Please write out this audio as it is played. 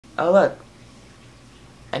Oh look,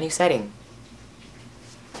 a new setting.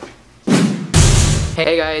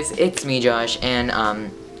 Hey guys, it's me Josh, and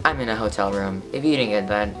I'm in a hotel room. If you didn't get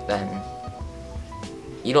that, then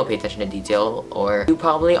you don't pay attention to detail, or you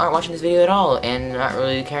probably aren't watching this video at all and not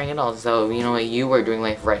really caring at all, so you know what, you were doing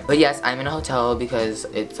life right. But yes, I'm in a hotel because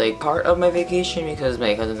it's like part of my vacation because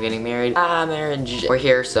my cousin's getting married. Marriage. We're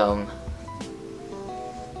here, so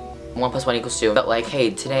 1 + 1 = 2. But like,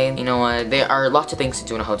 hey, today, you know what, there are lots of things to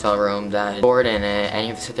do in a hotel room that are bored in it, and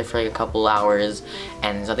you have to sit there for like a couple hours,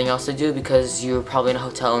 and there's nothing else to do because you're probably in a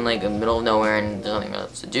hotel in like the middle of nowhere and there's nothing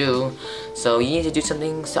else to do. So you need to do some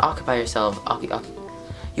things to occupy yourself.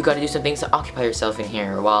 You gotta do some things to occupy yourself in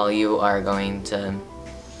here while you are going to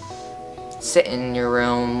sit in your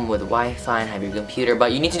room with Wi-Fi and have your computer,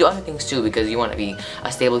 but you need to do other things too because you want to be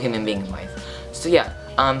a stable human being in life. So yeah,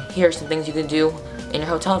 here are some things you can do in your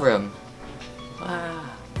hotel room.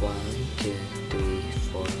 1, 2, 3,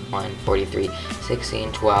 4, 1, 43,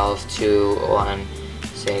 16, 12, 2, 1,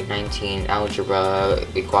 6, 19, algebra,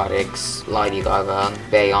 aquatics, Lady Gaga,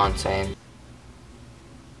 Beyonce.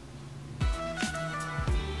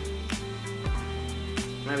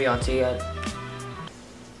 Maybe I'll see it.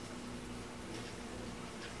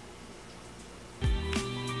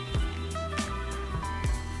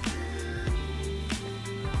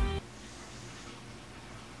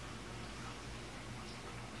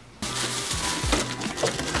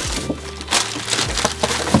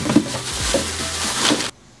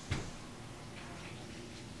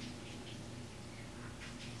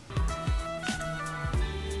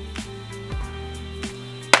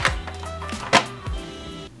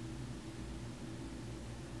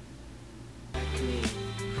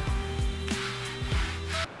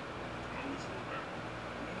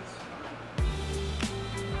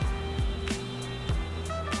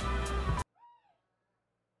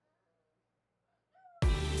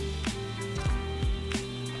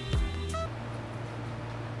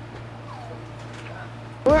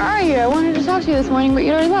 Where are you? I wanted to talk to you this morning, but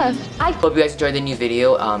you already left. I hope you guys enjoyed the new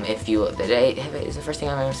video. If you did, is the first thing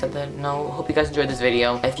I've ever said that? No. Hope you guys enjoyed this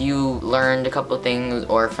video. If you learned a couple of things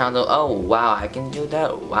or found out, oh wow, I can do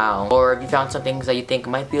that, wow. Or if you found some things that you think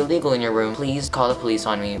might be illegal in your room, please call the police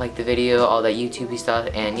on me. Like the video, all that YouTube-y stuff,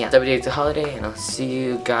 and yeah. Every day it's a holiday, and I'll see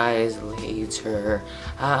you guys later.